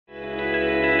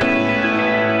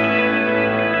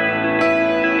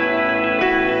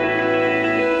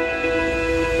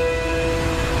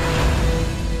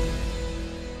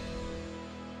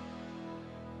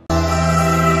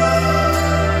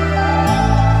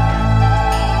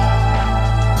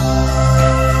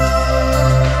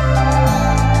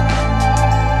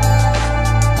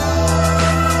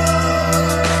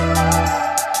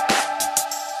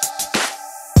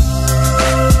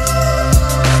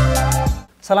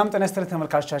ሰላም ጤና ይስጥልኝ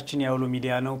ተመልካቾቻችን የአውሎ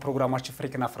ሚዲያ ነው ፕሮግራማችን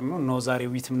ፍሪክና ፍር ነው ዛሬ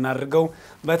ዊት ምናደርገው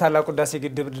በታላቁ ዳሴ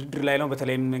ግድብ ድርድር ላይ ነው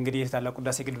በተለይም እንግዲህ የታላቁ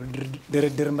ዳሴ ግድብ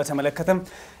ድርድርን በተመለከተ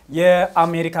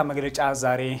የአሜሪካ መግለጫ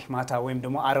ዛሬ ማታ ወይም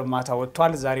ደግሞ አርብ ማታ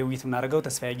ወጥቷል ዛሬ ዊት ምናደርገው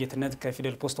ተስፋዬ ጌትነት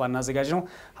ከፊደል ፖስት ዋና አዘጋጅ ነው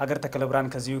ሀገር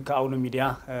ተከለብራን ከዚሁ ከአውሎ ሚዲያ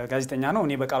ጋዜጠኛ ነው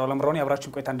እኔ በቃሉ አለምራው ነው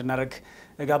ያብራችሁን ቆይታ እንድናደርግ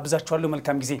ጋብዛችኋለሁ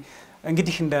መልካም ጊዜ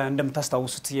እንግዲህ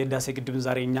እንደምታስታውሱት የህዳሴ ግድብን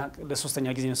ዛሬኛ ለሶስተኛ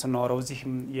ጊዜ ነው ስናወራው እዚህ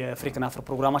የፍሪክና ፍር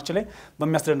ፕሮግራማችን ላይ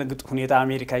በሚያስደነግጥ ሁኔታ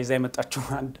አሜሪካ ይዛ የመጣችው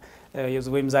አንድ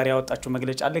ወይም ዛሬ ያወጣችው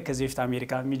መግለጫ አለ ከዚህ በፊት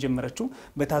አሜሪካ የሚጀምረችው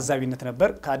በታዛቢነት ነበር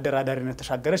ከአደራዳሪነት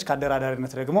ተሻገረች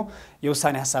ከአደራዳሪነት ደግሞ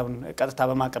የውሳኔ ሐሳብን ቀጥታ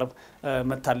በማቅረብ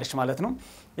መታለች ማለት ነው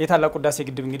የታላቁ ዳሴ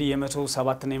ግድብ እንግዲህ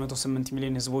የ107 እና የ108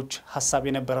 ሚሊዮን ህዝቦች ሐሳብ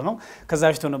የነበረ ነው ከዛ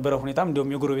በፊት የነበረው ሁኔታም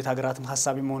እንደውም የጎረቤት ሀገራትም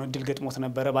ሐሳብ የሆነ ድል ገጥሞት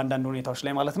ነበር በአንዳንድ ሁኔታዎች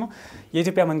ላይ ማለት ነው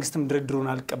የኢትዮጵያ መንግስትም ድርድሩን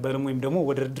አልቀበልም ወይም ደግሞ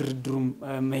ወደ ድርድሩ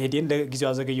መሄድን ለጊዜው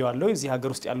አዘገየዋለሁ እዚህ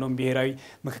ሀገር ውስጥ ያለውን ብሔራዊ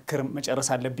ምክክር መጨረስ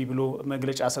አለብኝ ብሎ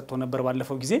መግለጫ ሰጥቶ ነበር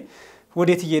ባለፈው ጊዜ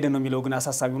ወዴት እየሄደ ነው የሚለው ግን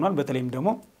አሳሳቢ ሆኗል በተለይም ደግሞ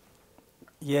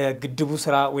የግድቡ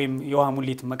ስራ ወይም የውሃ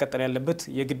ሙሌት መቀጠል ያለበት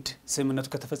የግድ ስምምነቱ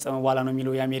ከተፈጸመ በኋላ ነው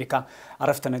የሚለው የአሜሪካ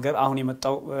አረፍተ ነገር አሁን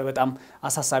የመጣው በጣም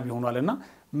አሳሳቢ ሆኗልና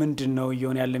ምንድነው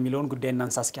ይሆን ያለ የሚለውን ጉዳይ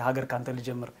እናንሳ እስኪ ሀገር ካንተ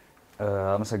ልጀምር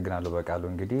አመሰግናለሁ በቃሉ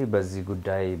እንግዲህ በዚህ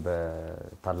ጉዳይ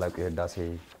በታላቁ የህዳሴ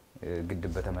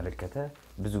ግድብ በተመለከተ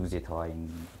ብዙ ጊዜ ተዋይን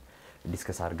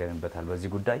ዲስከስ አድርገንበታል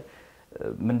በዚህ ጉዳይ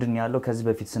ምንድን ያለው ከዚህ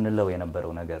በፊት ስንለው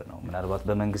የነበረው ነገር ነው ምናልባት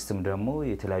በመንግስትም ደግሞ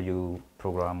የተለያዩ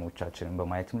ፕሮግራሞቻችንን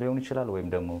በማየትም ሊሆን ይችላል ወይም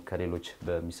ደግሞ ከሌሎች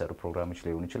በሚሰሩ ፕሮግራሞች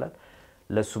ሊሆን ይችላል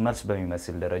ለሱ መልስ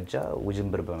በሚመስል ደረጃ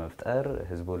ውጅንብር በመፍጠር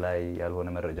ህዝቡ ላይ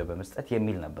ያልሆነ መረጃ በመስጠት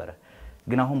የሚል ነበር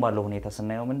ግን አሁን ባለው ሁኔታ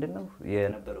ስናየው ምንድነው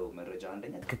የነበረው መረጃ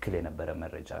አንደኛ ትክክል የነበረ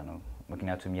መረጃ ነው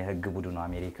ምክንያቱም የህግ ቡድኑ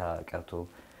አሜሪካ ቀርቶ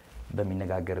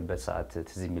በሚነጋገርበት ሰዓት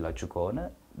ትዝ የሚላችሁ ከሆነ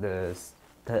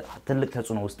ትልቅ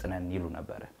ተጽዕኖ ውስጥ ነን ይሉ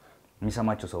ነበር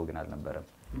የሚሰማቸው ሰው ግን አልነበረም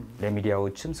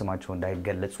ለሚዲያዎችም ስማቸው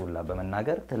እንዳይገለጹላ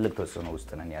በመናገር ትልቅ ተጽዕኖ ውስጥ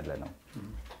ነን ያለነው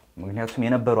ምክንያቱም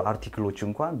የነበሩ አርቲክሎች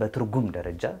እንኳን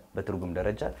በትርጉም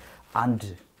ደረጃ አንድ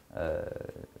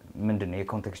ምንድነው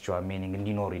የኮንቴክስቹዋል ሚኒንግ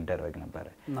እንዲኖር ይደረግ ነበር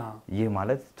ይህ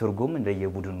ማለት ትርጉም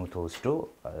እንደየቡድኑ ተወስዶ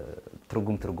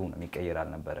ትርጉም ነው የሚቀየር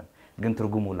አልነበረም ግን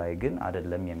ትርጉሙ ላይ ግን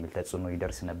አይደለም የሚል ተጽዕኖ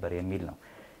ይደርስ ነበር የሚል ነው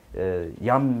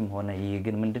ያም ሆነ ይህ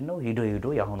ግን ምንድነው ሄዶ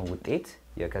ያሁኑ ውጤት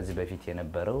የከዚህ በፊት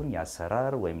የነበረው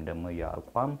ያሰራር ወይም ደግሞ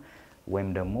ያቋም ወይም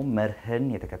ደግሞ መርህን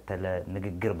የተከተለ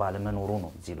ንግግር ባለመኖሩ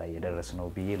ነው እዚህ ላይ የደረስነው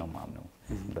ብዬ ነው ማምነው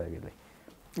በግሌ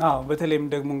በተለይም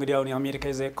ደግሞ እንግዲህ አሁን የአሜሪካ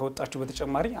ይዘ ከወጣችሁ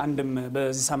በተጨማሪ አንድም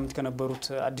በዚህ ሳምንት ከነበሩት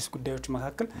አዲስ ጉዳዮች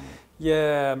መካከል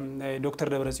የዶክተር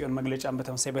ደብረጽዮን መግለጫን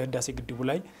በተመሳሳይ በህዳሴ ግድቡ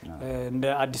ላይ እንደ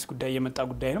አዲስ ጉዳይ የመጣ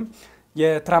ጉዳይ ነው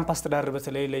የትራምፕ አስተዳደር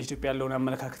በተለይ ለኢትዮጵያ ያለውን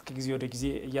አመለካከት ከጊዜ ወደ ጊዜ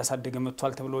እያሳደገ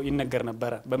መጥቷል ተብሎ ይነገር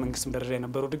ነበር በመንግስትም ደረጃ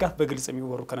የነበረው ድጋፍ በግልጽ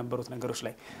የሚወሩ ከነበሩት ነገሮች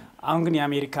ላይ አሁን ግን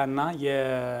የአሜሪካና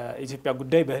የኢትዮጵያ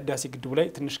ጉዳይ በህዳሴ ግድቡ ላይ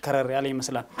ትንሽ ከረር ያለ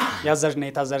ይመስላል ያዛዥና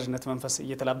የታዛዥነት መንፈስ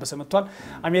እየተላበሰ መጥቷል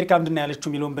አሜሪካ ምንድነው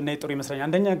ያለችው ሚሊዮን ብናይ ጥሩ ይመስላል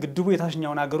አንደኛ ግድቡ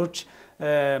የታችኛውን ሀገሮች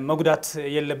መጉዳት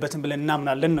የለበትም ብለን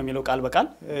እናምናለን ነው የሚለው ቃል በቃል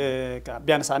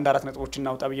ቢያንስ አንድ አራት ነጥቦች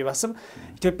እናውጣ በየባስብ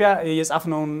ኢትዮጵያ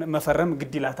የጻፍነውን መፈረም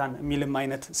ግድ ይላታን ሚልም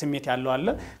አይነት ስሜት ያለው አለ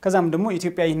ከዛም ደግሞ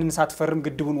ኢትዮጵያ ይህንን ሳትፈርም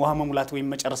ግድቡን ውሃ መሙላት ወይም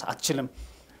መጨረስ አትችልም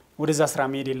ወደዛ ስራ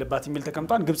መሄድ የለባት የሚል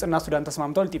ተቀምጧል ግብጽና ሱዳን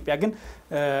ተስማምተዋል ኢትዮጵያ ግን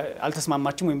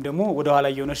አልተስማማችም ወይም ደግሞ ወደ ኋላ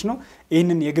እየሆነች ነው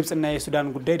ይሄንን የግብጽና የሱዳን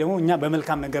ጉዳይ ደግሞ እኛ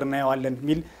በመልካም ነገር እናየዋለን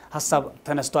ሚል ሐሳብ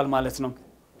ተነስቷል ማለት ነው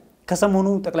ከሰሞኑ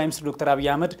ጠቅላይ ሚኒስትር ዶክተር አብይ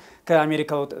አህመድ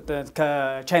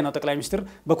ከቻይናው ጠቅላይ ሚኒስትር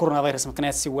በኮሮና ቫይረስ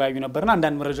ምክንያት ሲወያዩ ነበርና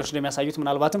አንዳንድ መረጃዎች እንደሚያሳዩት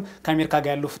ምናልባትም ከአሜሪካ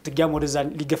ጋር ያለው ፍትጊያም ወደዛ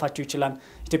ሊገፋቸው ይችላል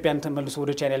ኢትዮጵያን ተመልሶ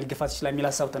ወደ ቻይና ሊገፋት ይችላል የሚል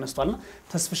ሐሳብ ተነስቷልና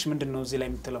ተስፍሽ ምንድነው እዚህ ላይ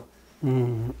የምትለው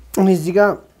እዚህ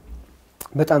ጋር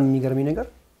በጣም የሚገርመኝ ነገር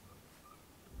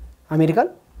አሜሪካን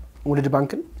ወርልድ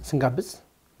ባንክን ስንጋብዝ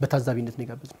በታዛቢነት ነው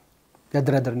የጋበዝነው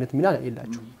ያደራደርነት ሚና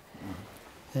የላቸው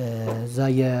ዛ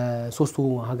የሶስቱ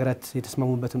ሀገራት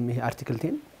የተስማሙበትም ይሄ አርቲክል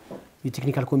 10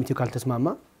 የቴክኒካል ኮሚቴው ካልተስማማ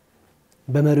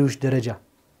በመሪዎች ደረጃ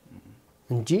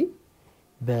እንጂ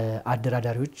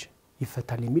በአደራዳሪዎች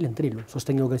ይፈታል የሚል እንትን የለውም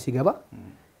ሶስተኛው ወገን ሲገባ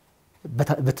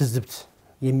በትዝብት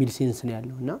የሚል ሴንስ ነው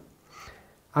ያለውና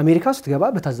አሜሪካ ስትገባ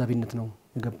በታዛቢነት ነው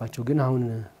የገባቸው ግን አሁን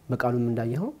በቃሉም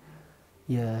እንዳየው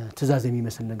የትዛዝ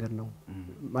የሚመስል ነገር ነው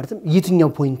ማለትም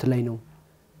የትኛው ፖይንት ላይ ነው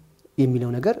የሚለው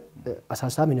ነገር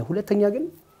አሳሳቢ ነው ሁለተኛ ግን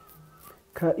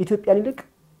ከኢትዮጵያ ይልቅ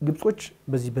ግብጾች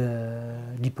በዚህ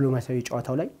በዲፕሎማሲያዊ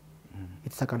ጨዋታው ላይ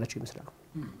የተሳካላቸው ይመስላል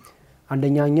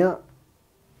አንደኛኛ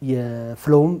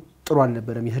የፍሎውም ጥሩ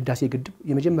አልነበረም የህዳሴ ግድብ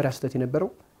የመጀመሪያ ስህተት የነበረው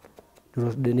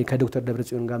ከዶክተር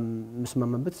ደብረጽዮን ጋር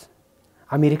መስማማበት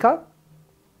አሜሪካ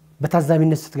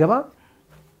በታዛቢነት ስትገባ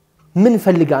ምን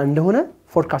ፈልጋ እንደሆነ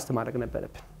ፎርካስት ማድረግ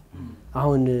ነበረብን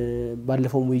አሁን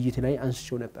ባለፈው ውይይት ላይ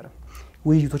አንስቼው ነበር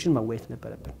ውይይቶችን ማወያየት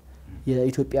ነበረብን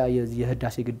የኢትዮጵያ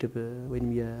የህዳሴ ግድብ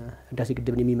ወይንም የህዳሴ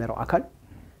ግድብን የሚመራው አካል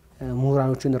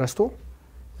ምሁራኖችን ረስቶ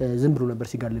ዝም ብሎ ነበር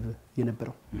ሲጋልብ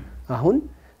የነበረው አሁን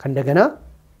ከእንደገና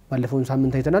ባለፈው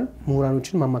ሳምንት አይተናል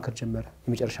ምሁራኖችን ማማከር ጀመረ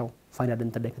የመጨረሻው ፋይናል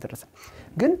እንትን ላይ ከተደረሰ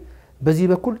ግን በዚህ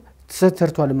በኩል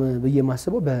ተሰርቷል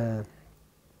በየማስበው በአቶ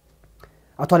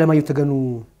አለማየሁ ተገኑ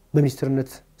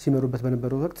በሚኒስትርነት ሲመሩበት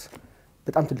በነበረው ወቅት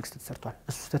በጣም ትልቅ ስህተት ተሰርቷል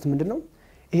እሱ ስህተት ምንድነው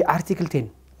ይሄ አርቲክል 10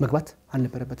 መግባት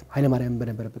አልነበረበትም ኃይለ ማርያም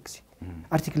በነበረበት ጊዜ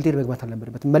አርቲክል 10 መግባት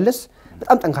አልነበረበትም መለስ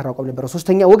በጣም ጠንካራ አቋም ነበረው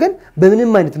ሶስተኛ ወገን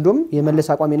በምንም አይነት እንደውም የመለስ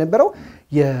አቋም የነበረው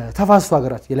የተፋሰሱ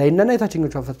ሀገራት የላይና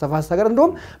የታችኞቹ ተፋሰሱ ሀገራት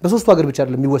እንደውም በሶስቱ ሀገር ብቻ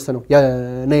አይደለም የሚወሰነው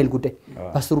የናይል ጉዳይ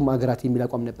በአስሩም ሀገራት የሚል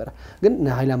አቋም ነበር ግን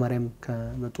ኃይለ ማርያም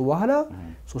ከመጡ በኋላ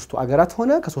ሶስቱ ሀገራት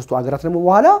ሆነ ከሶስቱ ሀገራት ደግሞ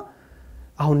በኋላ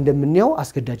አሁን እንደምንያው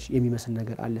አስገዳጅ የሚመስል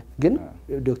ነገር አለ ግን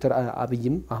ዶክተር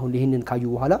አብይም አሁን ይሄንን ካዩ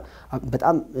በኋላ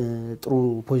በጣም ጥሩ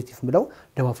ፖዚቲቭ ብለው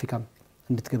ደቡብ አፍሪካ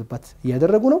እንድትገብባት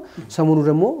ያደረጉ ነው ሰሞኑ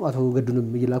ደግሞ አቶ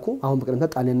ገዱንም ይላኩ አሁን በቀደምታ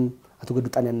ጣሊያን አቶ ገዱ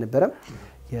ጣሊያን ነበረ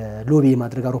የሎቢ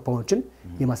ማድረግ አውሮፓዎችን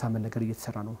የማሳመን ነገር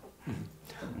እየተሰራ ነው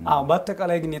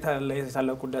በአጠቃላይ ግን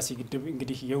የታላቁ ህዳሴ ግድብ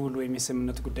እንግዲህ የውሉ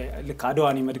የስምምነት ጉዳይ ልክ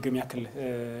አድዋን መድገም ያክል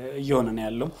እየሆነ ነው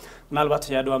ያለው ምናልባት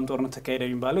የአድዋም ጦርነት ተካሄደ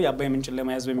የሚባለው የአባይ ምንጭን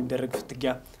ለማያዝ በሚደረግ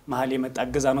ፍትጊያ መሀል የመጣ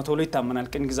ገዛ ነው ተብሎ ይታመናል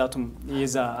ቅኝ ግዛቱም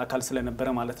የዛ አካል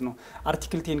ስለነበረ ማለት ነው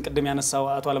አርቲክል 10 ቅድም ያነሳው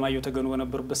አቶ አለማየሁ ተገኑ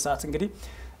በነበሩበት ሰዓት እንግዲህ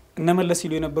እነመለስ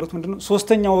ይሉ የነበሩት ምንድነው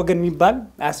ሶስተኛው ወገን የሚባል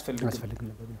አያስፈልግም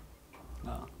ነበር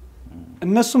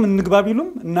እነሱም እንግባ ቢሉም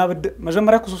እና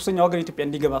መጀመሪያ ሶስተኛው ወገን ኢትዮጵያ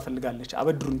እንዲገባ ፈልጋለች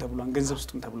አበድሩን ተብሏል ገንዘብ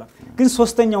ስጡን ተብሏል ግን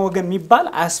ሶስተኛው ወገን የሚባል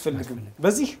አያስፈልግም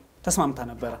በዚህ ተስማምታ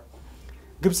ነበር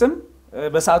ግብጽም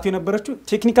በሰዓቱ የነበረችው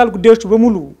ቴክኒካል ጉዳዮች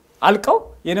በሙሉ አልቀው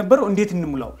የነበረው እንዴት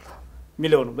እንሙላው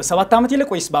ሚለው ነው በ7 አመት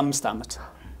ይለቆይስ በ5 አመት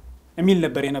የሚል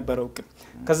ነበር የነበረው ግን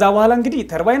ከዛ በኋላ እንግዲህ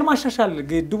ተርባይን ማሻሻል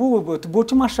ግድቡ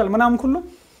ቱቦቹ ማሻሻል ምናምን ሁሉ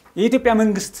የኢትዮጵያ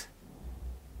መንግስት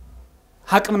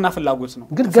ሀቅምና ፍላጎት ነው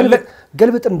ግን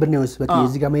ገልብጥን ብንወስ በቃ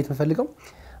እዚህ ጋር ማየት መፈልገው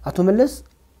አቶ መለስ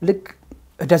ልክ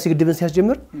ህዳሴ ግድብን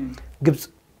ሲያስጀምር ግብጽ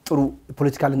ጥሩ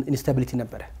ፖለቲካል ኢንስታቢሊቲ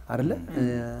ነበር አይደለ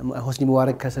ሆስኒ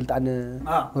ሙባረክ ከስልጣን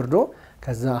ወርዶ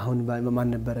ከዛ አሁን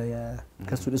ማን ነበር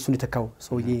እሱን የተካው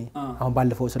ሰውዬ አሁን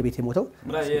ባለፈው እስር ቤት የሞተው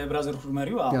የብራዘር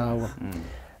መሪው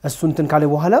እሱን እንትን ካለ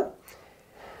በኋላ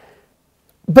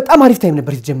በጣም አሪፍ ታይም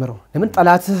ነበር የተጀመረው ለምን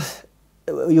ጠላት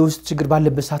የውስጥ ችግር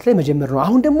ባለበት ሰዓት ላይ መጀመር ነው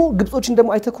አሁን ደግሞ ግብጾችን ደግሞ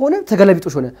አይተ ከሆነ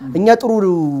ተገላቢጦሽ ሆነ እኛ ጥሩ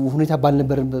ሁኔታ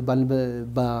ባልነበር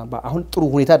አሁን ጥሩ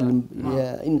ሁኔታ አይደለም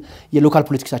የሎካል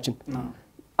ፖለቲክሳችን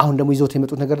አሁን ደግሞ ይዘውት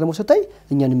የመጡት ነገር ደግሞ ሰታይ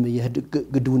እኛንም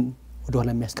የግድቡን ወደ ኋላ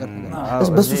የሚያስቀር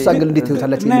ነገር በሱስ አንግል እንዴት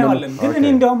ይወጣላችሁ እናያለን ግን እኔ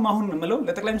እንደውም አሁን ምለው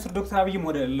ለጠቅላይ ሚኒስትር ዶክተር አብይ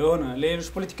ሞዴል ለሆነ ለሌሎች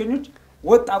ፖለቲከኞች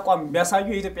ወጥ አቋም ቢያሳዩ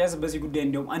የኢትዮጵያ ህዝብ በዚህ ጉዳይ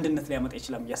እንደውም አንድነት ላይ ያመጣ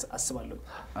ይችላል ያስባለሁ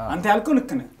አንተ ያልከው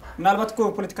ልክ ነህ ምናልባት እኮ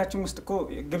ፖለቲካችን ውስጥ እኮ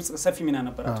ግብጽ ሰፊ ሚና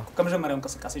ነበራት ከመጀመሪያው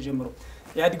እንቅስቃሴ ጀምሮ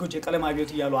የአዲጎች የቀለም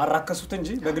አብዮት ይያሉ አራከሱት እንጂ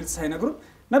በግልጽ ሳይነግሩ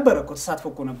ነበር እኮ ተሳትፎ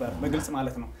እኮ ነበር በግልጽ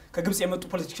ማለት ነው ከግብጽ የመጡ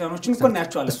ፖለቲከኞችን እኮ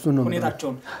እናያቸዋለን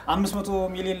ሁኔታቸውን 500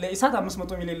 ሚሊዮን ለኢሳት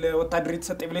 500 ሚሊዮን ለወታደር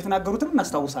የተሰጠ ብለ የተናገሩትን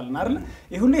እናስታውሳለን አይደል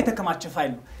ይሄ ሁሉ የተከማቸ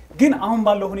ፋይል ነው ግን አሁን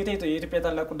ባለው ሁኔታ የኢትዮጵያ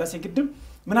ታላቁ ህዳሴ ግድብ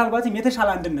ምናልባትም የተሻለ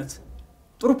አንድነት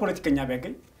ጥሩ ፖለቲከኛ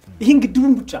ቢያገኝ ይሄን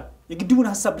ግድቡን ብቻ የግድቡን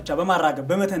ሐሳብ ብቻ በማራገብ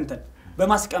በመተንተን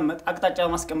በማስቀመጥ አቅጣጫ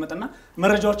በማስቀመጥና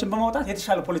መረጃዎችን በማውጣት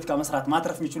የተሻለ ፖለቲካ መስራት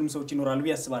ማትረፍ የሚችሉ ሰዎች ይኖራሉ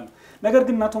ያስባሉ ነገር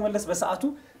ግን አቶ መለስ በሰዓቱ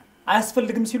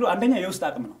አያስፈልግም ሲሉ አንደኛ የውስጥ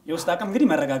አቅም ነው የውስጥ አቅም እንግዲህ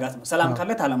መረጋጋት ነው ሰላም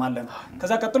ካለ ታለም አለ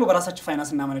ከዛ ቀጥሎ በራሳችን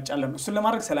ፋይናንስ እና ማነጫለን እሱን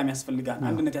ለማድረግ ሰላም ያስፈልጋል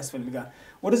አንድነት ያስፈልጋል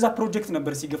ወደዛ ፕሮጀክት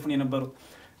ነበር ሲገፉን የነበሩት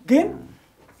ግን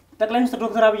ጠቅላይ ሚኒስትር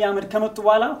ዶክተር አብይ አህመድ ከመጡ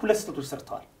በኋላ ሁለት ስህተቶች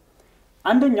ሰርተዋል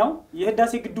አንደኛው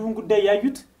የህዳሴ ግድቡን ጉዳይ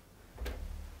ያዩት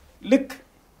ልክ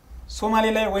ሶማሌ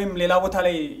ላይ ወይም ሌላ ቦታ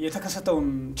ላይ የተከሰተውን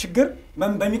ችግር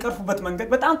በሚቀርፉበት መንገድ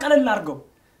በጣም ቀለል አድርገው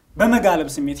በመጋለብ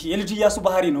ስሜት የልጅ ኢያሱ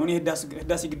ባህሪ ነው እኔ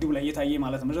ህዳሴ ግድቡ ላይ የታየ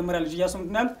ማለት ነው መጀመሪያ ልጅ ኢያሱ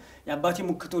ምንድነው ያባቲ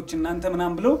ሙክቶች እናንተ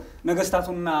ምናም ብለው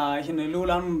ነገስታቱና ይሄን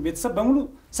ለውላኑ ቤተሰብ በሙሉ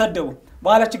ሰደቡ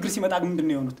በኋላ ችግር ሲመጣ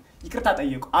ምንድነው የሆኑት ይቅርታ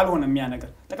ጠየቁ አልሆነም ያ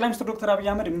ነገር ጠቅላይ ሚኒስትር ዶክተር አብይ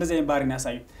አህመድ እንደዚህ አይነት ባህሪ ነው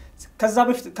ያሳዩ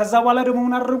ከዛ በኋላ ደግሞ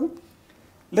ምን አደረጉ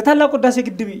ለታላቁ ህዳሴ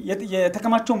ግድብ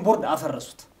የተከማቸውን ቦርድ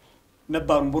አፈረሱት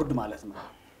ነባሩን ቦርድ ማለት ነው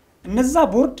እነዛ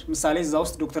ቦርድ ምሳሌ እዛ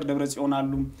ውስጥ ዶክተር ደብረጽዮን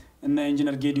አሉ እና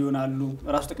ኢንጂነር ጌዲዮን አሉ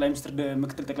ራሱ ጠቅላይ ሚኒስትር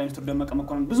ምክትል ጠቅላይ ሚኒስትር ደመቀ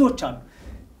መኮንን ብዙዎች አሉ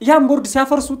ያን ቦርድ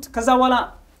ሲያፈርሱት ከዛ በኋላ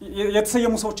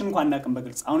የተሰየሙ ሰዎችን እንኳን አናቀም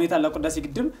በግልጽ አሁን የታላቁ ህዳሴ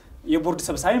ግድብ የቦርድ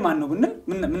ሰብሳቢ ማን ነው ብንል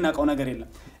ምናቀው ነገር የለም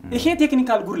ይሄ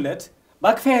ቴክኒካል ጉድለት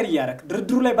ባክፋየር ያረክ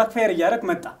ድርድሩ ላይ ባክፋየር ያረክ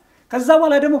መጣ ከዛ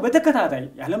በኋላ ደግሞ በተከታታይ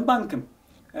የዓለም ባንክም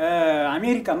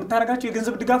አሜሪካ የምታረጋቸው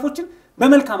የገንዘብ ድጋፎችን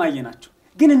በመልካም አየናቸው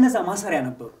ግን እነዛ ማሰሪያ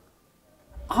ነበሩ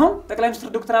አሁን ጠቅላይ ሚኒስትር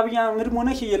ዶክተር አብይ አህመድ ሆነ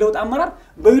ይሄ የለውጥ አመራር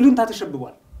በይሉንታ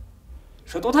ተሸብቧል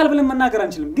ሸጦታል ብለን መናገር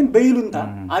አንችልም ግን በይሉንታ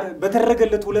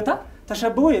በተረገለት ውለታ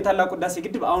ተሸብቦ የታላቁ ህዳሴ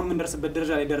ግድብ አሁን ምን ደረሰበት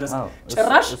ደረጃ ላይ ደረሰ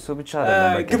ጭራሽ እሱ ብቻ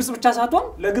አይደለም ግብጽ ብቻ ሳትሆን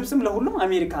ለግብጽም ለሁሉም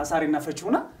አሜሪካ ሳሪና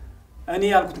ፈችሁና እኔ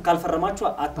ያልኩት ካልፈረማችሁ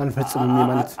አንፈጽምም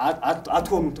ማለት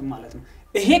አትሆኑትም ማለት ነው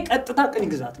ይሄ ቀጥታ ቅኝ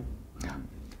ግዛት ነው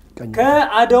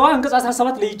ከአድዋ አንቀጽ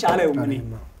 17 ለይቻ አላየው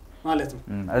ማለት ነው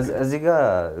እዚህ ጋር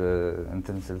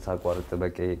እንትን 60 ቋርጥ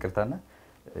በቃ ይቅርታና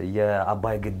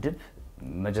የአባይ ግድብ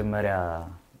መጀመሪያ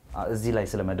እዚህ ላይ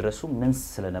ስለመድረሱ ምን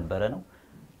ስለነበረ ነው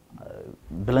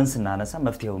ብለን ስናነሳ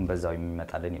መፍትሄውን በዛው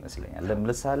የሚመጣልን ይመስለኛል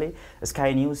ለምሳሌ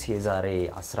ስካይ ኒውስ የዛሬ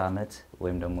 10 አመት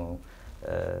ወይም ደግሞ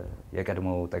የቀድሞ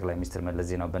ጠቅላይ ሚኒስትር መለስ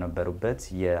ዜናው በነበሩበት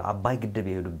የአባይ ግድብ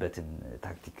የሄዱበትን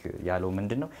ታክቲክ ያለው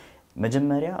ምንድነው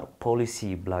መጀመሪያ ፖሊሲ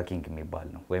ብላኪንግ የሚባል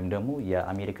ነው ወይም ደግሞ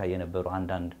የአሜሪካ የነበሩ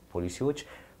አንዳንድ ፖሊሲዎች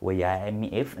ወይ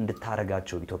የአይኤምኤፍ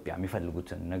እንድታረጋቸው ኢትዮጵያ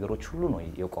የሚፈልጉትን ነገሮች ሁሉ ነው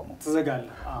የቆመው ተዘጋለ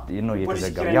ነው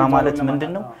የተዘጋው ያ ማለት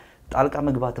ምንድነው ጣልቃ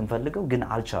መግባትን ፈልገው ግን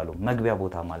አልቻሉም መግቢያ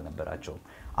ቦታም አልነበራቸው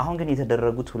አሁን ግን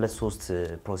የተደረጉት 2-3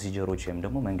 ፕሮሲጀሮች ወይም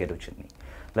ደግሞ መንገዶችን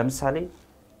ለምሳሌ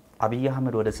አብይ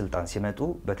አህመድ ወደ ስልጣን ሲመጡ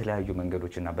በተለያዩ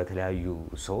መንገዶችና በተለያዩ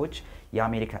ሰዎች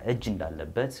የአሜሪካ እጅ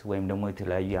እንዳለበት ወይም ደግሞ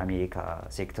የተለያዩ የአሜሪካ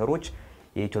ሴክተሮች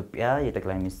የኢትዮጵያ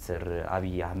የጠቅላይ ሚኒስትር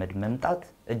አብይ አህመድ መምጣት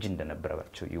እጅ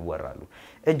እንደነበረባቸው ይወራሉ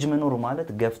እጅ መኖር ማለት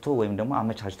ገፍቶ ወይም ደግሞ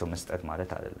አመቻችቶ መስጠት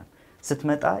ማለት አይደለም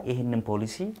ስትመጣ ይሄንን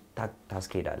ፖሊሲ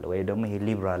ታስኬዳለ ወይ ደግሞ ይሄ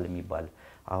ሊበራል የሚባል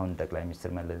አሁን ጠቅላይ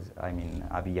ሚኒስትር መለስ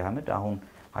አብይ አህመድ አሁን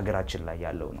ሀገራችን ላይ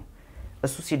ያለው ነው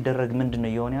እሱ ሲደረግ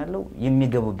ምንድነው የሆነ ያለው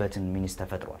የሚገቡበትን ሚኒስተር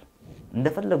ተፈጥሯል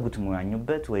እንደፈለጉት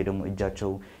ሙያኙበት ወይ ደግሞ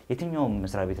እጃቸው የትኛው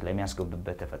መስሪያ ቤት ላይ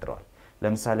የሚያስገቡበት ተፈጥሯል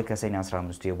ለምሳሌ ከሰኔ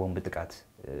 15 የቦምብ ጥቃት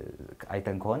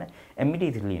አይተን ከሆነ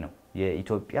ኢሚዲየትሊ ነው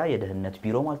የኢትዮጵያ የደህንነት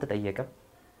ቢሮም አልተጠየቀም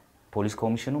ፖሊስ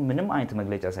ኮሚሽኑ ምንም አይነት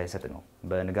መግለጫ ሳይሰጥ ነው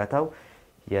በንጋታው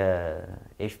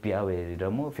የኤፍቢአይ ወይ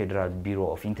ደግሞ ፌደራል ቢሮ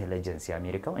ኦፍ ኢንተለጀንስ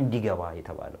የአሜሪካው እንዲገባ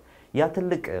የተባለው ያ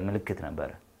ትልቅ ምልክት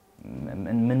ነበር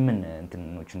ምን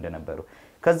እንትኖች እንደነበሩ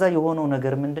ከዛ የሆነው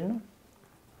ነገር ምንድነው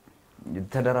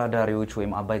ተደራዳሪዎች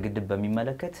ወይም አባይ ግድብ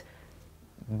በሚመለከት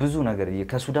ብዙ ነገር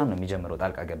ከሱዳን ነው የሚጀምረው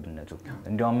ጣልቃ ገብነቱ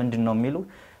እንዲያው ምንድነው የሚሉ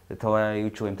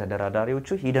ተወያዮቹ ወይም ተደራዳሪዎቹ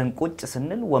ሂደን ቁጭ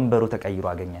ስንል ወንበሩ ተቀይሮ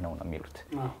አገኘነው ነው የሚሉት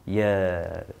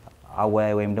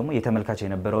የአዋይ ወይም ደግሞ የተመልካች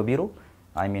የነበረው ቢሮ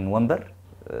ወንበር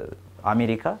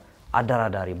አሜሪካ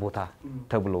አደራዳሪ ቦታ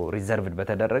ተብሎ ሪዘርቭድ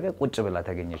በተደረገ ቁጭ ብላ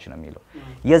ተገኘች ነው የሚለው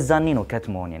የዛኔ ነው ከት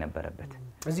መሆን የነበረበት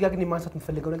እዚህ ጋር ግን ማንሳት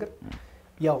የምፈልገው ነገር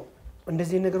ያው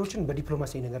እንደዚህ ነገሮችን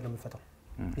በዲፕሎማሲያዊ ነገር ነው የምንፈታው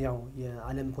ያው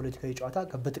የዓለም ፖለቲካዊ ጨዋታ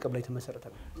በጥቅም ላይ ተመሰረተ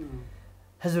ነው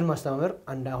ህዝብን ማስተማመር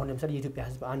አሁን ለምሳሌ የኢትዮጵያ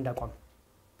ህዝብ አንድ አቋም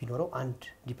ቢኖረው አንድ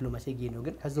ዲፕሎማሲያዊ ጌ ነው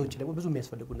ግን ከዛ ውጪ ደግሞ ብዙ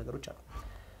የሚያስፈልጉ ነገሮች አሉ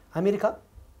አሜሪካ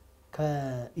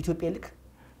ከኢትዮጵያ ልክ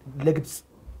ለግብጽ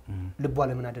ልቧ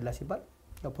ለምን አደላ ሲባል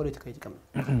ያው ፖለቲካዊ ጥቅም ነው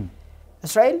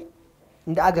እስራኤል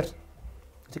እንደ አገር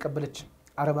ተቀበለች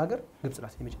አረብ ሀገር ግብጽ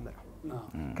ናት የመጀመሪያው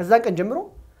ከዛ ቀን ጀምሮ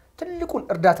ትልቁን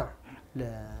እርዳታ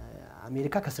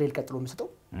ለአሜሪካ ከእስራኤል ቀጥሎ መስጠው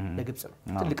ለግብጽ ነው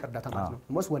ትልቅ እርዳታ ማለት ነው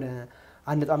ሞስ ወደ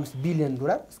 1.5 ቢሊዮን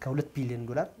ዶላር እስከ 2 ቢሊዮን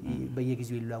ዶላር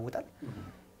በየጊዜው ይለዋወጣል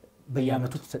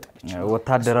በየአመቱ ተሰጣለች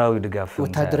ወታደራዊ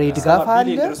ድጋፍ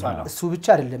አለ እሱ ብቻ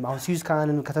አይደለም አሁን ስዊዝ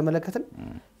ካናልን ከተመለከትን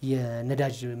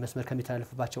የነዳጅ መስመር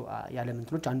ከሚተላለፍባቸው የዓለም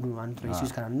እንትኖች አንዱ ነው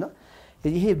ስዊዝ ካናልና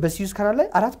ይሄ በስዊዝ ካናል ላይ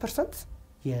 4%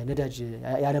 የነዳጅ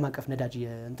የዓለም አቀፍ ነዳጅ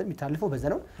እንትን የሚተላለፈው በዛ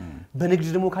ነው በንግድ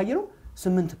ደግሞ ካየነው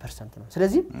 8% ነው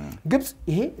ስለዚህ ግብጽ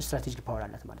ይሄ ስትራቴጂክ ፓወር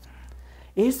አላት ማለት ነው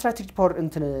ይሄ ስትራቴጂክ ፓወር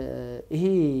እንትን ይሄ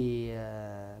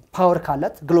ፓወር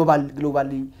ካላት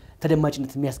ግሎባሊ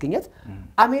ተደማጭነት የሚያስገኛት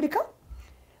አሜሪካ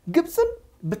ግብጽን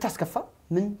ብታስከፋ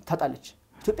ምን ታጣለች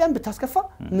ኢትዮጵያን ብታስከፋ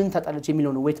ምን ታጣለች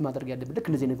የሚለው ነው ወይት ማድረግ ያለበት ልክ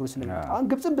እንደዚህ ነገሮች ስለሚመጣ አሁን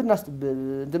ግብጽን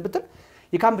ብትል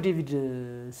የካምፕ ዴቪድ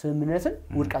ስምምነትን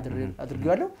ውድቅ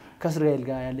አድርገዋለሁ ከእስራኤል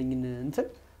ጋር ያለኝን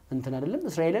እንትን አይደለም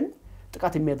እስራኤልን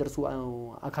ጥቃት የሚያደርሱ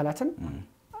አካላትን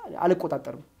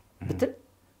አልቆጣጠርም ብትል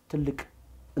ትልቅ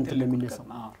እንትን ለሚነሳው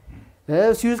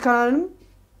ስዊዝ ካናልንም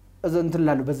እንትን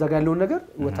ላለው በዛ ጋር ያለው ነገር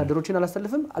ወታደሮችን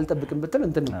አላስተልፍም አልጠብቅም ብትል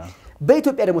እንትን ነው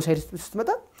በኢትዮጵያ ደግሞ ሳይድ ስትመጣ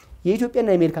የኢትዮጵያና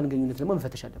የአሜሪካን ግንኙነት ደግሞ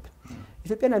መፈተሽ አለበት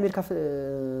ኢትዮጵያና አሜሪካ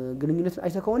ግንኙነት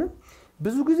አይተ ከሆነ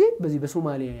ብዙ ጊዜ በዚህ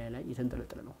በሶማሊያ ላይ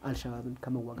የተንጠለጠለ ነው አልሻባብን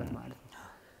ከመዋጋት ማለት ነው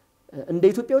እንደ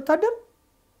ኢትዮጵያ ወታደር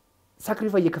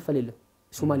ሳክሪፋይ እየከፈለ የለም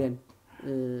ሶማሊያን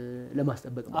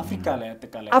ለማስጠበቅ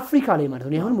አፍሪካ ላይ ማለት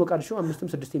ነው አሁን ሞቃዲሾ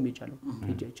 5-6 የሚቻለው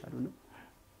ነው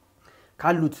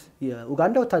ካሉት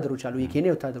የኡጋንዳ ወታደሮች አሉ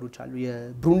የኬንያ ወታደሮች አሉ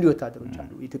የብሩንዲ ወታደሮች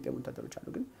አሉ የኢትዮጵያ ወታደሮች አሉ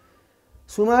ግን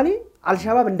ሶማሊ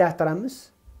አልሻባብ እንዳያተራምስ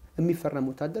የሚፈረም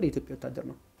ወታደር የኢትዮጵያ ወታደር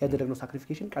ነው ያደረገው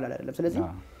ሳክሪፊኬሽን ቀላል አይደለም ስለዚህ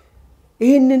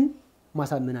ይሄንን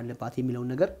ማሳመን አለባት የሚለው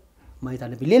ነገር ማየት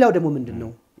አለብን ሌላው ደግሞ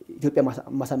ምንድነው ኢትዮጵያ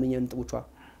ማሳመኛ እንጥቦቿ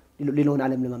ሌላውን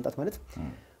ዓለም ለማምጣት ማለት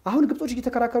አሁን ግብጾች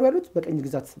እየተከራከሩ ያሉት በቀኝ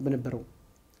ግዛት በነበረው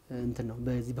እንትን ነው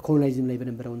በዚህ በኮሎናይዝም ላይ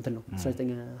በነበረው እንትን ነው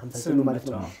 1959 ማለት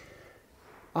ነው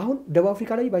አሁን ደቡብ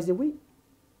አፍሪካ ላይ ባይዘው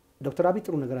ዶክተር አብይ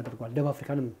ጥሩ ነገር አድርጓል ደቡብ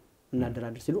አፍሪካንም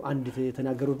እናደራድር ሲሉ አንድ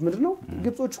የተናገሩት ምንድነው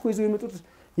ግብጾች እኮ ይዘው የመጡት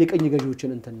የቀኝ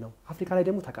ገዢዎችን እንትን ነው አፍሪካ ላይ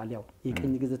ደግሞ ታቃሊያው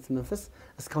የቀኝ ግዛት መንፈስ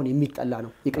እስካሁን የሚጠላ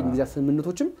ነው የቀኝ ግዛት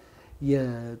ስምምነቶችም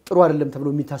የጥሩ አይደለም ተብሎ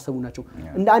የሚታሰቡ ናቸው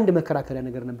እንደ አንድ መከራከሪያ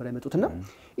ነገር ነበር ያመጡትና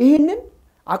ይሄንን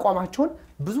አቋማቸውን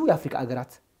ብዙ የአፍሪካ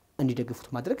ሀገራት እንዲደግፉት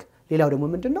ማድረግ ሌላው ደግሞ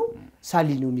ምንድነው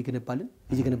ሳሊኒ ነው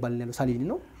የሚገነባልን ያለው ሳሊኒ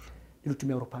ነው ሌሎችም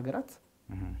የአውሮፓ ሀገራት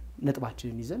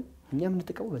ነጥባችንን ይዘን እኛም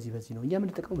እንጠቀመው በዚህ ነው እኛም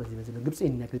እንጠቀመው በዚህ ነው ግብጽ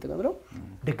የኛክ ተቀበለው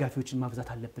ደጋፊዎችን ማብዛት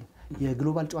አለብን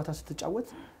የግሎባል ጨዋታ ስትጫወት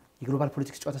የግሎባል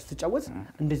ፖለቲክስ ጨዋታ ስትጫወት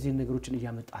እንደዚህ ነገሮችን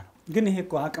እያመጣ ነው ግን ይሄ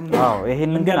እኮ አቅም ነው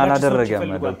ይሄንን ግን አላደረገም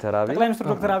ዶክተር አብይ ጠቅላይ ሚኒስትር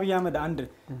ዶክተር አብይ አህመድ አንድ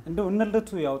እንደው እነለቱ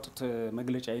ያወጡት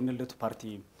መግለጫ የነለቱ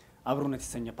ፓርቲ አብሮነት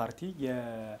የተሰኘ ፓርቲ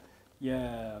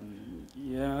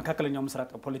የመካከለኛው ምስራቅ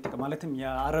ፖለቲካ ማለትም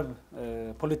የአረብ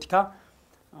ፖለቲካ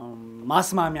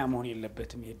ማስማሚያ መሆን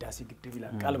የለበትም የህዳሴ ግድብ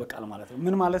ይላል ቃል በቃል ማለት ነው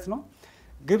ምን ማለት ነው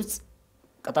ግብጽ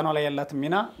ቀጠናው ላይ ያላት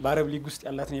ሚና በአረብ ሊግ ውስጥ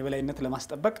ያላትን የበላይነት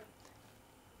ለማስጠበቅ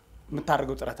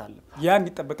የምታደርገው ጥረት አለ ያ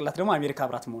እንዲጠበቅላት ደግሞ አሜሪካ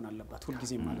አብራት መሆን አለባት ሁሉ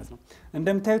ጊዜ ማለት ነው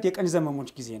እንደምታዩት የቀኝ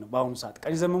ዘመሞች ጊዜ ነው በአሁኑ ሰዓት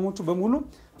ቀኝ ዘመሞቹ በሙሉ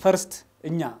ፈርስት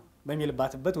እኛ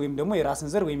በሚልባትበት ወይም ደግሞ የራስን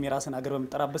ዘር ወይም የራስን አገር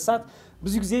በመጠራበት ሰዓት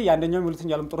ብዙ ጊዜ ያንደኛው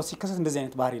ሁለተኛው ዓለም ጦርነት ሲከሰት እንደዚህ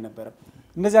አይነት ባህሪ ነበር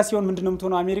እንደዚያ ሲሆን ምንድነው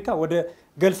የምትሆነው አሜሪካ ወደ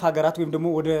ገልፍ ሀገራት ወይም ደግሞ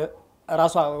ወደ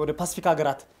ራሷ ወደ ፓሲፊክ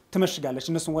ሀገራት ትመሽጋለች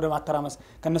እነሱን ወደ ማተራመስ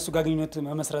ከነሱ ጋር ግንኙነት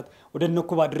መመስረት ወደ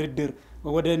ነኩባ ድርድር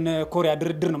ወደ ኮሪያ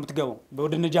ድርድር ነው የምትገባው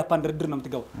ወደ ጃፓን ድርድር ነው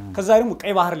የምትገባው ከዛ ደግሞ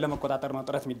ቀይ ባህርን ለመቆጣጠር ነው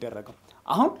ጥረት የሚደረገው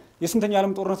አሁን የስንተኛው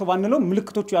ዓለም ጦርነት ባንለው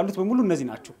ምልክቶቹ ያሉት በሙሉ እነዚህ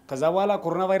ናቸው ከዛ በኋላ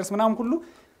ኮሮና ቫይረስ ምናምን ሁሉ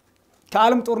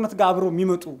ከዓለም ጦርነት ጋር አብሮ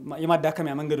የሚመጡ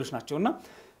የማዳከሚያ መንገዶች ናቸውና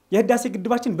የህዳሴ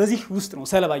ግድባችን በዚህ ውስጥ ነው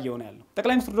ሰለባ እየሆነ ያለው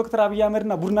ጠቅላይ ሚኒስትር ዶክተር አብይ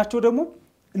አህመድና ቡድናቸው ደግሞ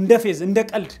እንደ ፌዝ እንደ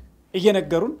ቀልድ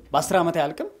እየነገሩን በ10 ዓመት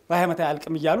ያልቅም በ20 ዓመት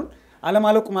ያልቅም ይያሉን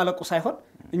አለማለቁ ማለቁ ሳይሆን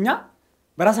እኛ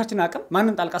በራሳችን አቅም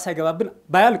ማንንም ጣልቃ ሳይገባብን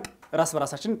ባያልቅ ራስ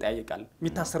በራሳችን እንጠያየቃለን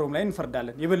የሚታሰረውም ላይ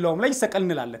እንፈርዳለን የበላውም ላይ ይሰቀል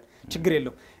እንላለን ችግር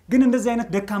የለው ግን እንደዚህ አይነት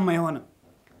ደካማ የሆነ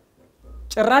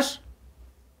ጭራሽ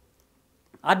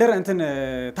አደረ እንትን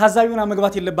ታዛቢውና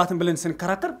መግባት የለባትም ብለን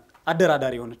ስንከራከር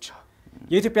አደራዳሪ ሆነች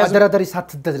የኢትዮጵያ አደራዳሪ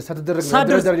ሳትደረግ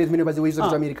አደራዳሪ ምን ባዚ ወይ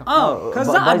ዘርጅ አሜሪካ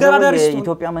ከዛ አደራዳሪ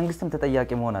የኢትዮጵያ መንግስትም ተጠያቂ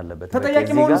መሆን አለበት ተጠያቂ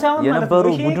መሆን ሳይሆን የነበሩ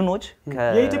ቡድኖች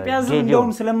የኢትዮጵያ ህዝብ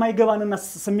እንደውም ስለማይገባንና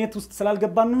ስሜት ውስጥ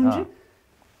ስላልገባን ነው እንጂ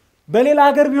በሌላ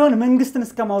ሀገር ቢሆን መንግስትን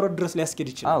እስከማውረድ ድረስ ሊያስኬድ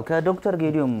ይችላል ከዶክተር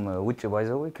ጌዲዮም ውጭ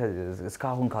ባይዘው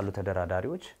እስካሁን ካሉ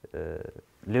ተደራዳሪዎች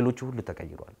ሌሎቹ ሁሉ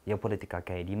ተቀይሯል የፖለቲካ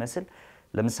አካሄድ ይመስል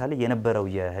ለምሳሌ የነበረው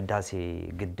የህዳሴ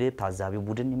ግድብ ታዛቢ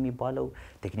ቡድን የሚባለው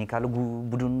ቴክኒካል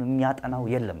ቡድን የሚያጠናው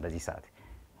የለም በዚህ ሰዓት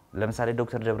ለምሳሌ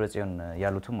ዶክተር ደብረጽዮን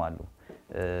ያሉትም አሉ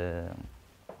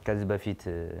ከዚህ በፊት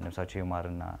ነፍሳቸው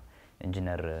ይማርና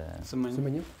ኢንጂነር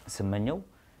ስመኘው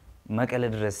መቀለ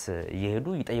ድረስ እየሄዱ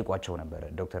ይጠይቋቸው ነበር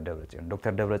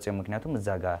ዶክተር ደብረጽዮን ምክንያቱም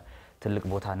እዛ ጋር ትልቅ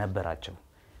ቦታ ነበራቸው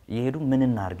እየሄዱ ምን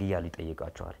እናርግ ይያሉ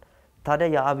ይጠይቃቸዋል ታዲያ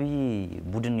የአብይ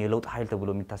ቡድን የለውጥ ኃይል ተብሎ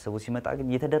የሚታሰበው ሲመጣ ግን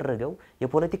የተደረገው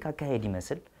የፖለቲካ አካሄድ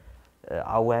ይመስል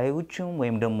አወያዮችም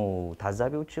ወይም ደግሞ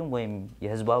ታዛቢዎችም ወይም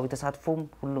የህዝባዊ ተሳትፎም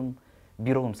ሁሉም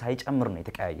ቢሮም ሳይጨምር ነው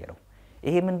የተቀያየረው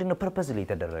ይሄ ምንድነው ፐርፐስሊ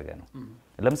የተደረገ ነው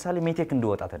ለምሳሌ ሜቴክ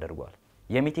እንዲወጣ ተደርጓል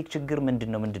የሜቴክ ችግር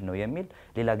ምንድነው የሚል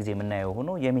ሌላ ጊዜ የምናየው ሆኖ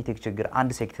የሜቴክ ችግር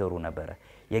አንድ ሴክተሩ ነበር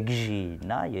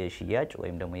የግዢና የሽያጭ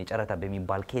ወይም ደግሞ የጨረታ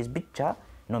በሚባል ኬዝ ብቻ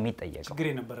ነው የሚጠየቀው ችግር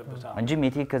የነበረበት እንጂ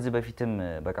ሜቴክ ከዚህ በፊትም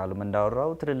በቃሉ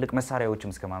እንዳወራው ትልልቅ መሳሪያዎችም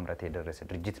እስከ ማምረት የደረሰ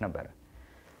ድርጅት ነበር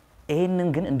ይሄንን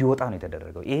ግን እንዲወጣ ነው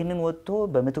የተደረገው ይሄንን ወጥቶ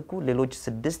በመትኩ ሌሎች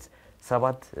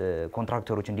 6-7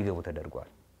 ኮንትራክተሮች እንዲገቡ ተደርጓል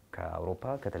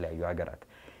ከአውሮፓ ከተለያዩ ሀገራት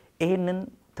ይሄንን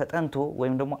ተጠንቶ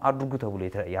ወይም ደግሞ አድርጉ ተብሎ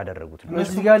ያደረጉት ነው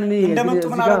እዚህ ጋር እንደመጡ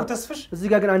ምን አረጉ ተስፍሽ እዚህ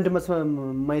ጋር ግን አንድ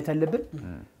ማየት አለብን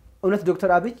እውነት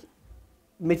ዶክተር አብይ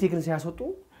ሜቴክን ሲያስወጡ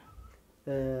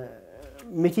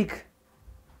ሜቴክ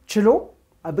ችሎ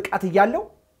ብቃት ይያለው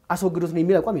አስወግዶት ነው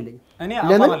የሚል አቋም የለኝም እኔ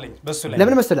አቋም አለኝ በሱ ላይ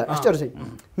ለምን መሰለህ አስጨርሰኝ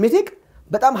ሜቴክ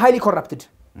በጣም ሃይሊ ኮራፕትድ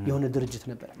የሆነ ድርጅት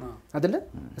ነበር አይደለ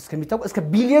እስከሚታወቅ እስከ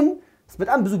ቢሊየን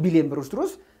በጣም ብዙ ቢሊየን ብሮች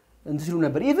ድረስ እንድስሉ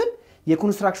ነበር ኢቭን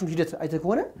የኮንስትራክሽን ሂደት አይተ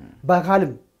ከሆነ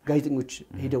በአካልም ጋዜጠኞች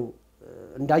ሄደው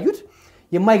እንዳዩት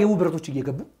የማይገቡ ብረቶች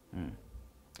እየገቡ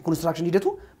ኮንስትራክሽን ሂደቱ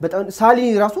በጣም ሳሊኒ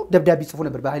ራሱ ደብዳቤ ጽፎ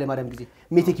ነበር በኃይለ ማርያም ጊዜ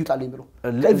ሜቴክ ይውጣልኝ ብሎ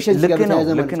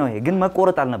ልክ ነው ግን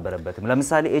መቆረጥ አልነበረበትም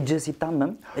ለምሳሌ እጅ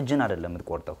ሲታመም እጅን አይደለም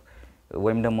የምትቆርጠው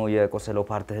ወይም ደግሞ የቆሰለው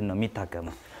ፓርትህን ነው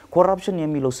የሚታከመው ኮራፕሽን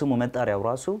የሚለው ስሙ መጣሪያው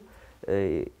ራሱ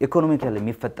ኢኮኖሚካሊ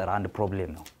የሚፈጠር አንድ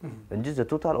ፕሮብሌም ነው እንጂ ዘ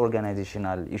ቶታል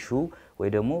ኦርጋናይዜሽናል ኢሹ ወይ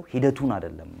ደግሞ ሂደቱን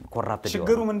አይደለም ኮራፕት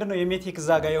ችግሩ ምንድነው የሜቴክ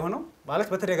ዛጋ የሆነው ማለት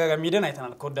በተደጋጋሚ ሄደን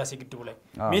አይተናል ከህዳሴ ግድቡ ላይ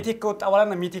ሜቴክ ከወጣ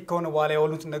በኋላና ሜቴክ ከሆነ በኋላ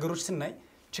ያወሉት ነገሮች ስናይ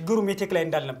ችግሩ ሜቴክ ላይ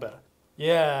እንዳልነበረ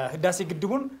የህዳሴ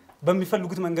ግድቡን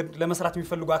በሚፈልጉት መንገድ ለመስራት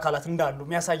የሚፈልጉ አካላት እንዳሉ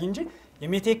የሚያሳይ እንጂ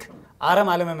የሜቴክ አረም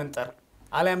አለመመንጠር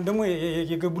አላም ደግሞ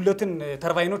የገቡለትን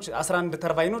ተርባይኖች 11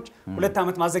 ተርባይኖች 2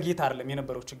 አመት ማዘግየት አይደለም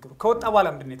የነበረው ችግሩ ከወጣ በኋላ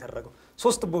ምንድነው የተደረገው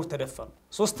 3 ቦት ተደፈኑ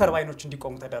 3 ተርባይኖች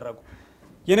እንዲቆሙ ተደረጉ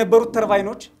የነበሩት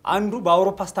ተርባይኖች አንዱ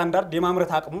በአውሮፓ ስታንዳርድ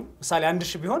የማምረት አቅሙ ምሳሌ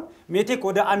 1000 ቢሆን ሜቴክ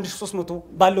ወደ 1300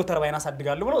 ባለው ተርባይን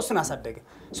አሳድጋለሁ ብለው እሱን አሳደገ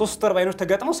 3 ተርባይኖች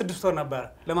ተገጥመው 6 ወር ነበር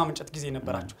ለማመንጨት ጊዜ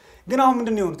ነበራቸው ግን አሁን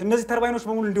ምንድነው የሆኑት እነዚህ ተርባይኖች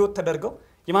በሙሉ እንዲወጥ ተደርገው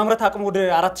የማምረት አቅሙ ወደ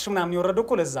 4000 ምናምን የወረደው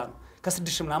እኮ ለዛ ነው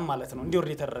ከ6000 ምናምን ማለት ነው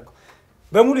እንዲወርድ የተደረገው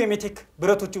በሙሉ የሜቴክ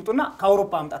ብረቶች ይውጡና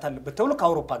ከአውሮፓ አምጣት አለበት ተብሎ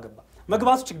ከአውሮፓ ገባ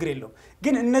መግባቱ ችግር የለው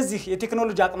ግን እነዚህ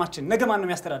የቴክኖሎጂ አቅማችን ነገ ማን ነው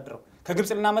የሚያስተዳድረው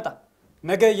ከግብጽ ልናመጣ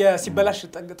ነገ የሲበላሽ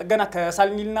ጥገና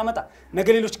ከሳልኒ ልናመጣ ነገ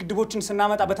ሌሎች ግድቦችን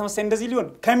ስናመጣ በተመሳሳይ እንደዚህ ሊሆን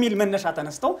ከሚል መነሻ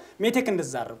ተነስተው ሜቴክ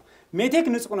እንደዛረው ሜቴክ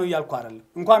ንጹህ ነው ይያልኩ አይደለም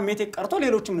እንኳን ሜቴክ ቀርቶ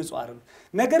ሌሎችም ንጹህ አይደለም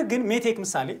ነገር ግን ሜቴክ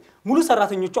ምሳሌ ሙሉ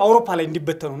ሰራተኞቹ አውሮፓ ላይ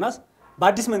እንዲበተኑና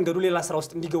በአዲስ መንገዱ ሌላ ስራ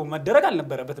ውስጥ እንዲገቡ መደረግ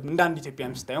አልነበረበትም እንደ አንድ ኢትዮጵያ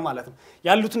ምስታየው ማለት ነው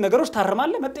ያሉትን ነገሮች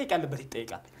ታርማለ መጠየቅ ያለበት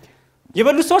ይጠይቃል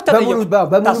የበሉት ሰዎች ተጠየቁ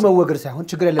በሙሉ መወገድ ሳይሆን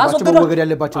ችግር ያለባቸው መወገድ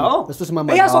ያለባቸው እሱስ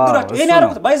ማማ ያስወግዳቸው ይሄን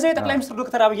ያደረጉት ባይዘይ ጠቅላይ ሚኒስትር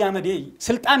ዶክተር አብይ አህመድ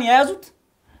ስልጣን የያዙት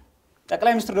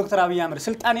ጠቅላይ ሚኒስትር ዶክተር አብይ አህመድ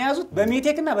ስልጣን የያዙት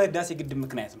በሜቴክና በህዳሴ ግድብ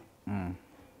ምክንያት ነው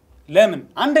ለምን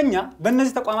አንደኛ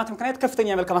በእነዚህ ተቋማት ምክንያት ከፍተኛ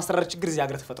መልካም አስተዳደር ችግር እዚህ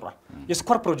ሀገር ተፈጥሯል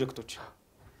የስኳር ፕሮጀክቶች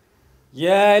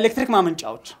የኤሌክትሪክ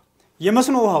ማመንጫዎች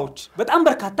የመስኖ ውሃዎች በጣም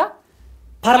በርካታ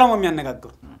ፓርላማው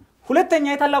የሚያነጋግሩ ሁለተኛ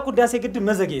የታላቁ ህዳሴ ግድብ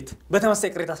መዘግየት በተመሳሳይ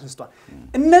ቅሬታ አስነስቷል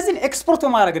እነዚህን ኤክስፖርት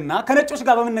ማድረግና ከነጮች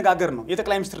ጋር በመነጋገር ነው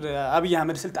የጠቅላይ ሚኒስትር አብይ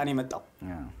አህመድ ስልጣን የመጣው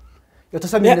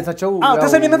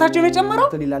የተሰሚነታቸው የጨመረው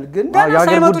ተኒላል ግን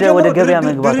ያገር ጉዳይ ወደ ገበያ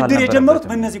መግባት አለ ድርድር የጀመሩት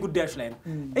በእነዚህ ጉዳዮች ላይ ነው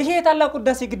ይሄ የታላቁ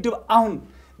ህዳሴ ግድብ አሁን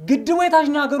ግድቡ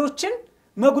የታችኛው ሀገሮችን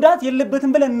መጉዳት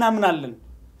የለበትም ብለን እናምናለን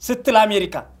ስትል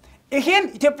አሜሪካ ይሄን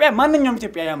ኢትዮጵያ ማንኛውም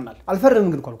ኢትዮጵያ ያምናል አልፈረምም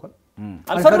ግን ቋልቋል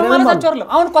አልፈረም ማለታቸው አይደለም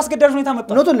አሁን እኮ አስገዳጅ ሁኔታ መጣ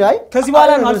ኖቶ ላይ ከዚህ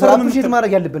በኋላ ነው አልፈረም ምሽት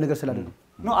ማድረግ ያለበት ነገር ስላለ ነው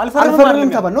ኖ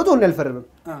አልፈረም ተባለ ኖቶ ነው አልፈረም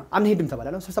አንሄድም ተባለ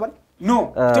ነው ስብሰባ ኖ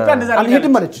ኢትዮጵያ እንደዛ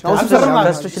አንሄድም ማለት አሁን ስብሰባ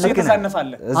ተስፍሽ ልክ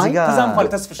ተሳነፋለ እዚህ ጋር ተዛምፋል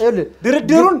ተስፍሽ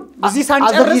ድርድሩን እዚህ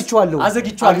ሳንጨርስ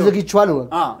አዘግይቻለሁ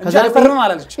ከዛ አልፈረም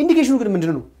ማለች ኢንዲኬሽኑ ግን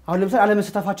ምንድነው አሁን ለምሳሌ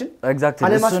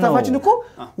አለመሳተፋችን እኮ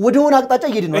ወደሆነ አቅጣጫ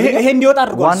እየሄድን ነው ይሄ እንዲወጣ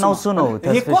አድርጓል ዋናው እሱ ነው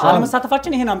ተስፍሽ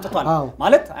አለመሳተፋችን ይሄን አምጥቷል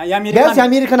ማለት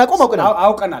የአሜሪካን አቋም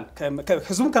አውቀናል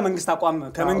ህዝቡ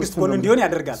ከመንግስት ጎን እንዲሆን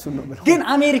ያደርጋል ግን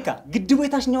አሜሪካ ግድቡ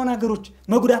የታችኛውን ሀገሮች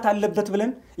መጉዳት አለበት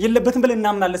ብለን የለበትም ብለን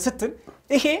እናምናለን ስትል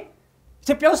ይሄ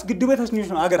ኢትዮጵያ ውስጥ ግድቡ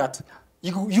የታችኛው ሀገራት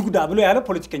ይጉዳ ብሎ ያለ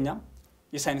ፖለቲከኛ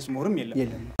የሳይንስ ምሁርም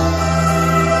የለም